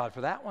mean, thank God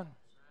for that one.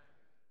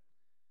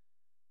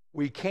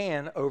 We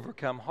can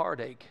overcome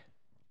heartache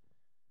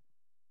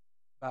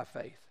by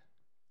faith.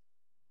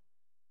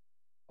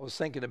 I was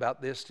thinking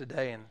about this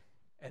today and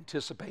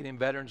anticipating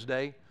Veterans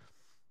Day,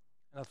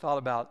 and I thought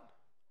about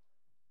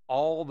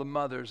all the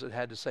mothers that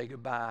had to say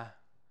goodbye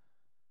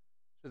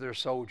to their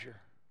soldier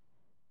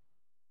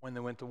when they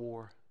went to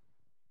war,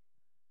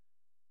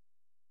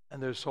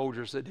 and those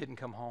soldiers that didn't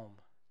come home.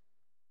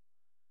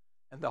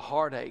 And the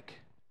heartache.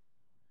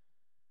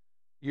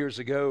 Years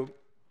ago,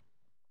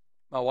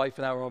 my wife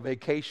and I were on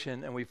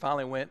vacation, and we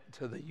finally went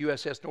to the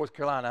USS North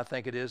Carolina, I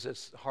think it is.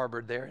 It's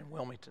harbored there in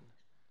Wilmington.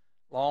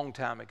 Long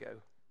time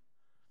ago.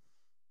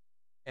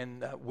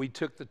 And we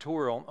took the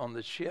tour on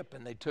the ship,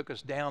 and they took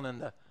us down in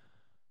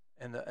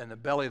the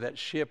belly of that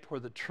ship where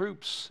the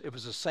troops, it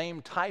was the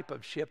same type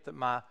of ship that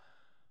my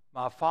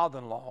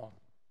father-in-law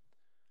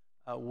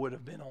would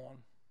have been on.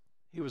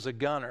 He was a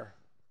gunner.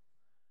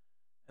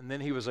 And then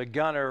he was a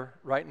gunner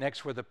right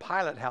next where the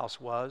pilot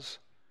house was.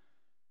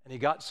 And he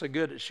got so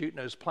good at shooting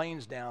those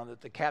planes down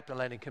that the captain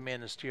let him come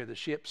in and steer the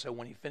ship. So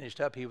when he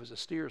finished up, he was a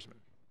steersman.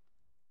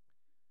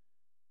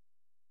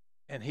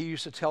 And he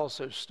used to tell us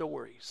those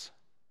stories.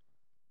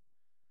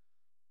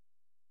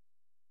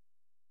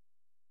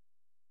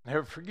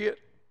 Never forget,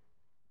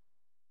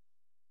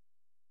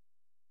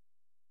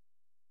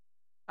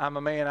 I'm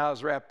a man, I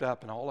was wrapped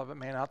up in all of it,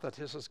 man. I thought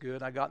this was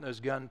good. I got in those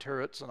gun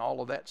turrets and all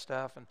of that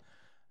stuff, and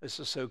this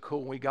is so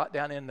cool. We got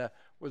down in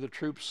where the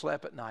troops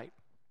slept at night.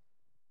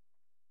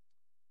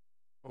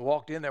 We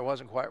walked in there,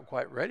 wasn't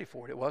quite ready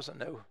for it. It wasn't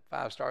no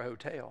 5-star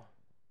hotel.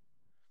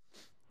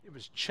 It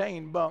was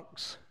chain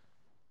bunks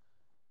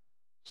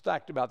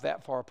stacked about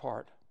that far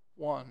apart.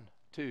 1,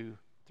 2,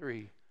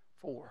 3,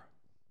 4.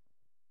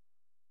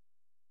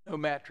 No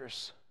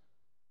mattress.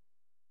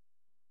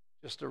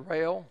 Just a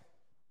rail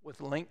with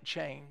linked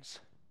chains.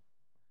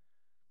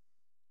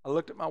 I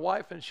looked at my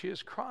wife and she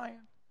was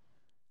crying.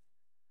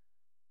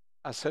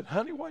 I said,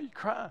 honey, why are you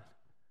crying?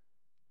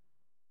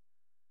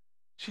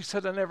 She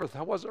said,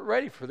 I wasn't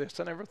ready for this.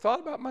 I never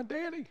thought about my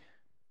daddy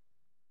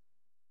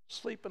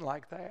sleeping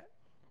like that.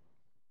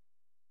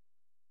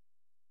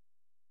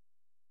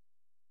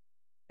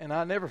 And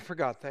I never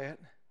forgot that.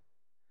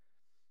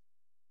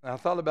 And I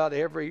thought about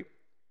every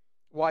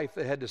wife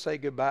that had to say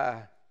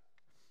goodbye,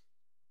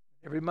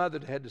 every mother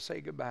that had to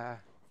say goodbye.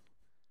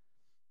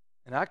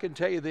 And I can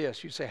tell you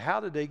this. You say,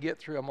 how did they get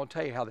through? I'm going to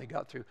tell you how they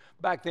got through.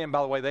 Back then,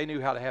 by the way, they knew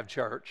how to have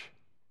church.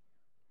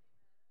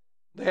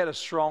 They had a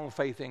strong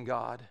faith in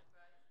God.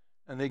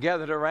 And they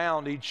gathered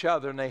around each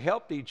other and they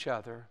helped each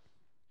other.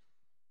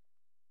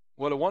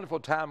 What a wonderful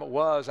time it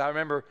was. I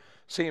remember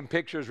seeing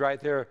pictures right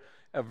there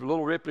of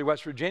Little Ripley,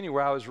 West Virginia,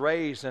 where I was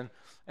raised, and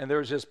there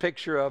was this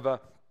picture of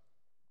a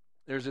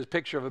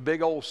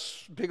big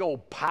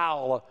old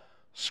pile of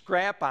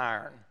scrap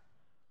iron.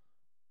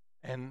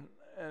 And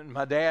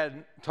my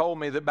dad told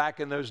me that back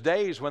in those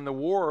days when the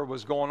war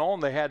was going on,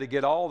 they had to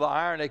get all the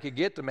iron they could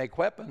get to make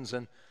weapons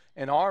and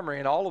armory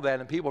and all of that.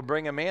 And people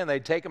bring them in,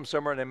 they'd take them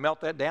somewhere and they melt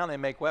that down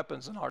and make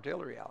weapons and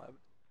artillery out of it.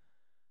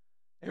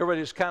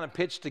 Everybody just kind of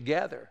pitched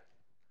together.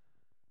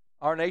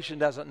 Our nation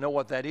doesn't know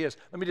what that is.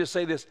 Let me just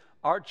say this.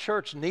 Our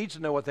church needs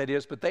to know what that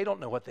is, but they don't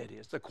know what that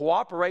is. The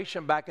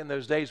cooperation back in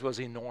those days was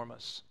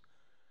enormous.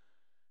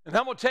 And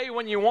I'm going to tell you,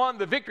 when you won,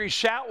 the victory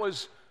shout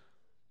was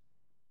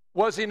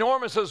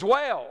enormous as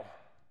well.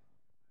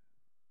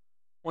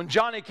 When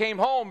Johnny came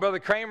home, Brother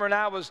Kramer and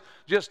I was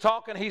just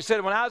talking. He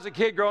said, when I was a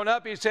kid growing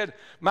up, he said,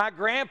 my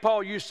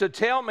grandpa used to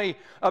tell me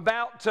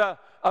about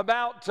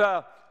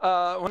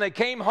when they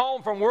came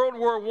home from World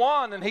War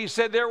I, and he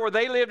said there where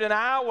they lived in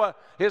Iowa,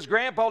 his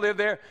grandpa lived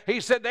there, he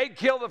said they'd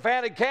kill the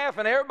fatted calf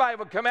and everybody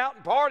would come out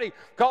and party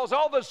because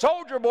all the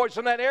soldier boys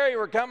from that area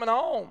were coming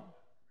home.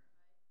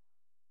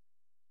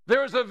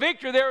 There was a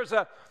victory, there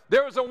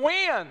was a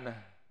win.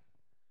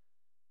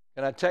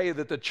 And I tell you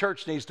that the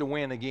church needs to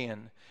win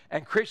again.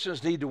 And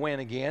Christians need to win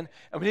again.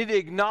 And we need to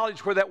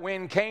acknowledge where that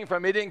win came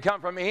from. It didn't come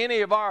from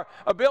any of our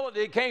ability.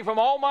 It came from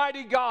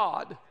Almighty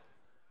God.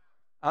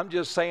 I'm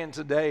just saying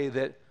today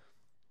that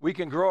we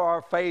can grow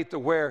our faith to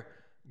where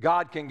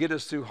God can get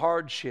us through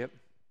hardship.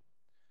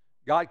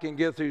 God can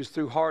get us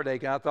through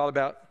heartache. And I thought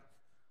about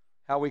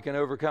how we can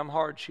overcome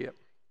hardship.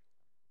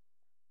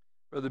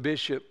 Brother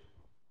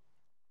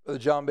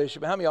John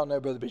Bishop. How many of y'all know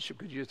Brother Bishop?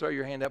 Could you throw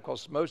your hand up?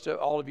 Because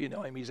all of you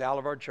know him. He's out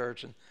of our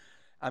church. And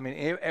I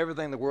mean,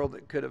 everything in the world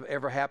that could have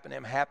ever happened to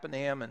him happened to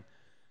him.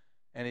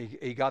 And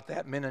he got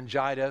that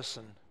meningitis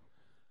and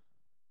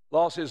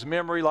lost his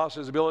memory, lost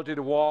his ability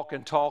to walk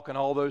and talk and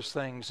all those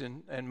things.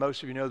 And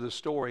most of you know the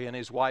story. And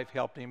his wife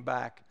helped him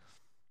back.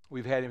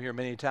 We've had him here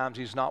many times.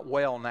 He's not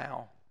well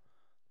now.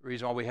 The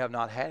reason why we have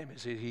not had him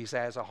is he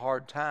has a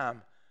hard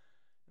time.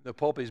 The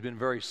pulpit has been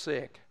very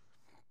sick.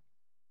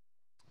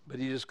 But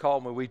he just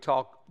called me. We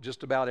talk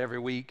just about every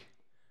week.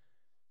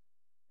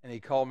 And he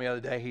called me the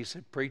other day. He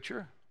said,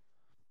 preacher,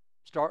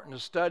 starting to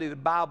study the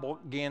Bible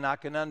again. I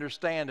can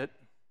understand it.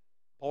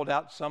 Pulled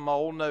out some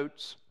old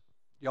notes.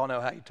 Y'all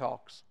know how he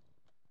talks.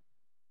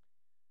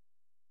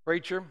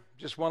 Preacher,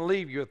 just want to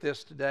leave you with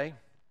this today.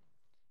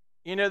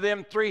 You know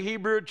them 3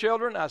 Hebrew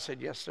children? I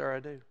said, yes, sir, I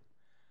do.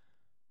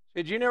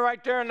 He said, you know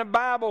right there in the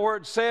Bible where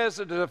it says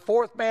that there's a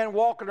 4th man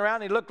walking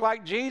around, he looked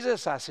like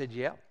Jesus? I said,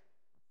 yeah.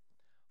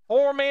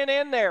 4 men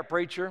in there,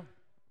 preacher.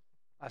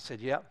 I said,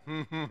 yep.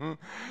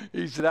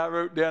 He said, I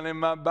wrote down in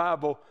my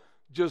Bible,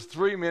 just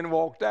 3 men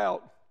walked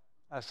out.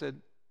 I said,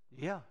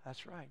 yeah,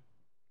 that's right.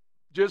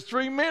 Just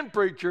 3 men,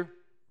 preacher.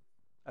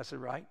 I said,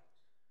 right.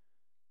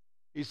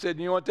 He said,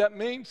 you know what that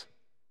means?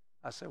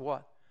 I said,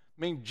 what?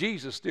 It means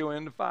Jesus still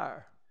in the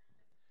fire.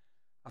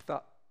 I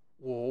thought,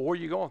 well, where are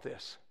you going with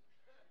this?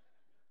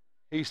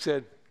 He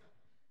said,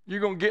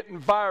 you're going to get in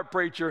the fire,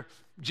 preacher.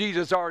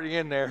 Jesus already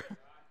in there.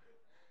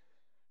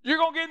 You're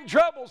going to get in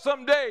trouble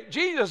someday.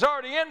 Jesus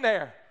already in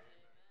there.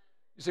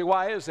 You say,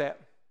 why is that?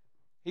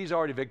 He's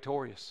already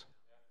victorious.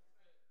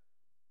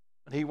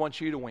 And he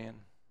wants you to win.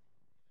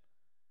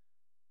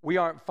 We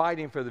aren't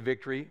fighting for the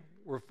victory.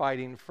 We're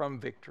fighting from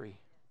victory.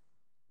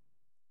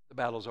 The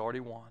battle's already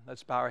won.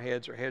 Let's bow our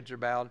heads. Our heads are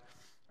bowed.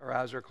 Our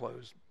eyes are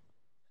closed.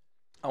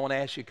 I want to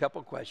ask you a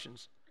couple of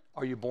questions.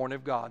 Are you born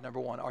of God? Number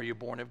 1, are you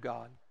born of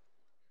God?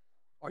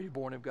 Are you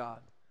born of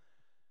God?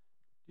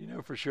 You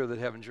know for sure that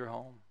heaven's your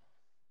home.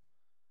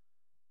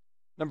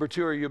 Number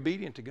 2, are you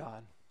obedient to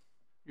God?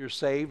 You're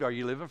saved. Are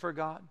you living for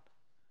God?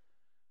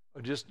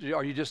 Or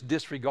are you just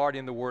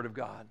disregarding the Word of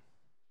God?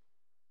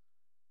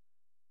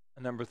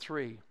 And number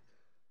 3,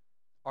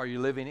 are you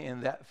living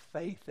in that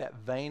faith, that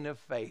vein of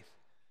faith,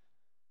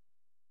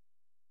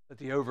 that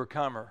the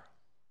overcomer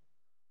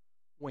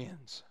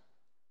wins?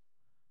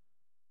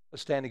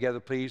 Let's stand together,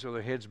 please, with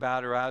our heads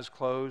bowed, our eyes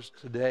closed.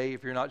 Today,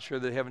 if you're not sure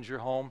that heaven's your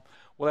home,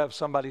 we'll have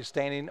somebody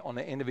standing on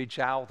the end of each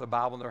aisle with a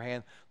Bible in their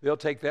hand. They'll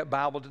take that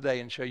Bible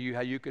today and show you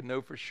how you can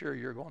know for sure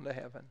you're going to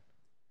heaven.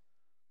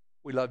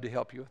 We'd love to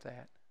help you with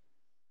that.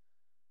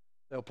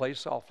 They'll play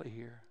softly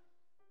here.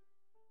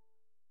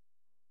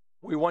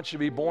 We want you to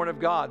be born of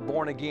God,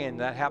 born again.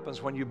 That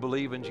happens when you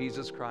believe in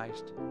Jesus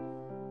Christ.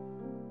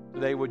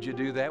 Today, would you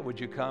do that?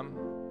 Would you come?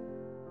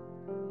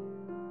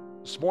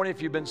 This morning,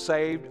 if you've been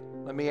saved,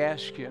 let me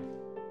ask you,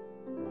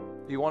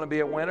 do you want to be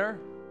a winner?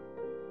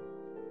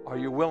 Are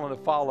you willing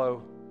to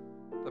follow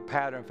the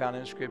pattern found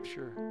in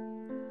Scripture?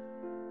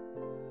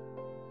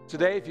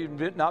 Today, if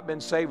you've not been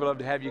saved, we'd love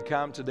to have you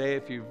come. Today,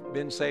 if you've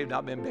been saved,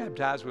 not been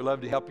baptized, we'd love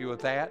to help you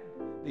with that.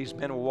 These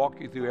men will walk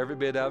you through every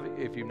bit of it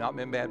if you've not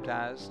been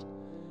baptized.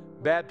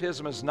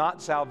 Baptism is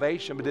not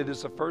salvation, but it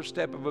is the first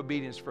step of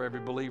obedience for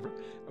every believer.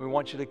 And we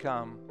want you to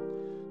come.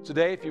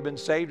 Today, if you've been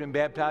saved and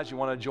baptized, you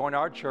want to join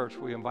our church,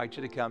 we invite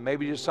you to come.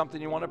 Maybe just something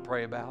you want to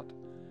pray about.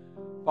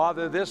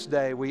 Father, this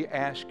day we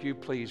ask you,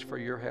 please, for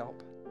your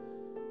help.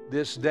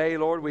 This day,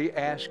 Lord, we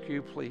ask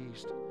you,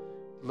 please,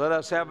 let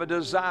us have a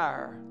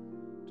desire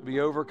to be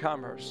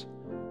overcomers,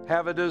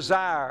 have a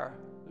desire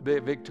to be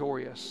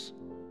victorious.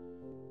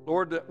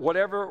 Lord,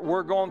 whatever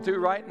we're going through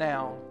right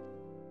now,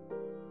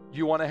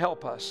 you want to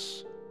help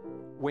us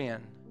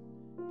win.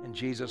 In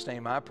Jesus'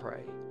 name I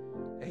pray.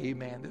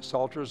 Amen. This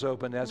altar is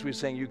open. As we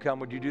sing, you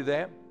come. Would you do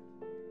that?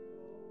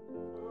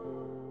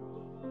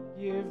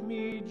 Give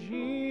me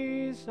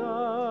Jesus,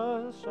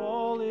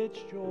 all its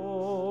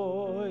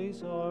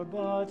joys are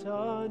but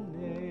a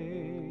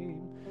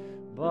name,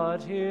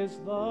 but his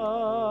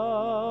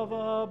love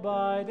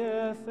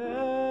abideth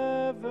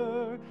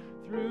ever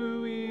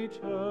through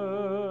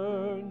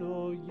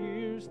eternal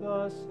years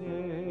the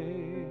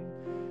same.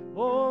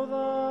 Oh,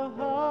 the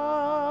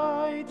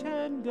height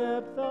and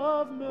depth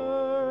of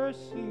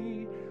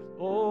mercy,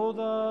 oh,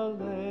 the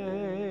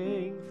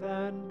length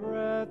and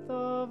breadth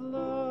of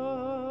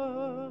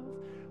love,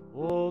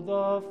 oh,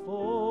 the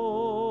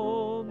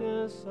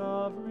fullness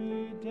of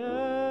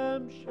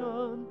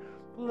redemption,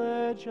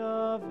 pledge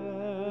of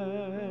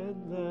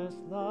endless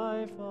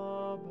life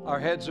above. Our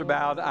heads are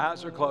bowed,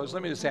 eyes are closed.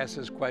 Let me just ask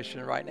this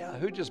question right now.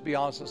 Who'd just be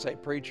honest and say,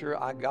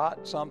 preacher, I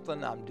got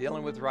something I'm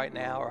dealing with right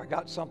now, or I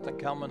got something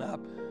coming up.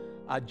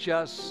 I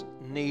just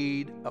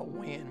need a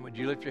win. Would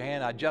you lift your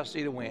hand? I just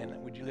need a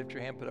win. Would you lift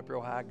your hand, put up real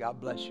high? God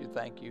bless you.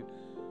 Thank you.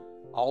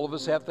 All of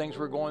us have things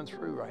we're going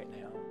through right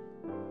now.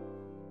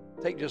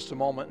 Take just a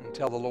moment and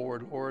tell the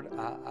Lord, Lord,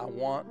 I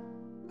want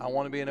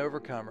to be an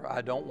overcomer.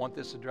 I don't want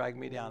this to drag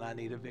me down. I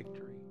need a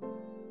victory.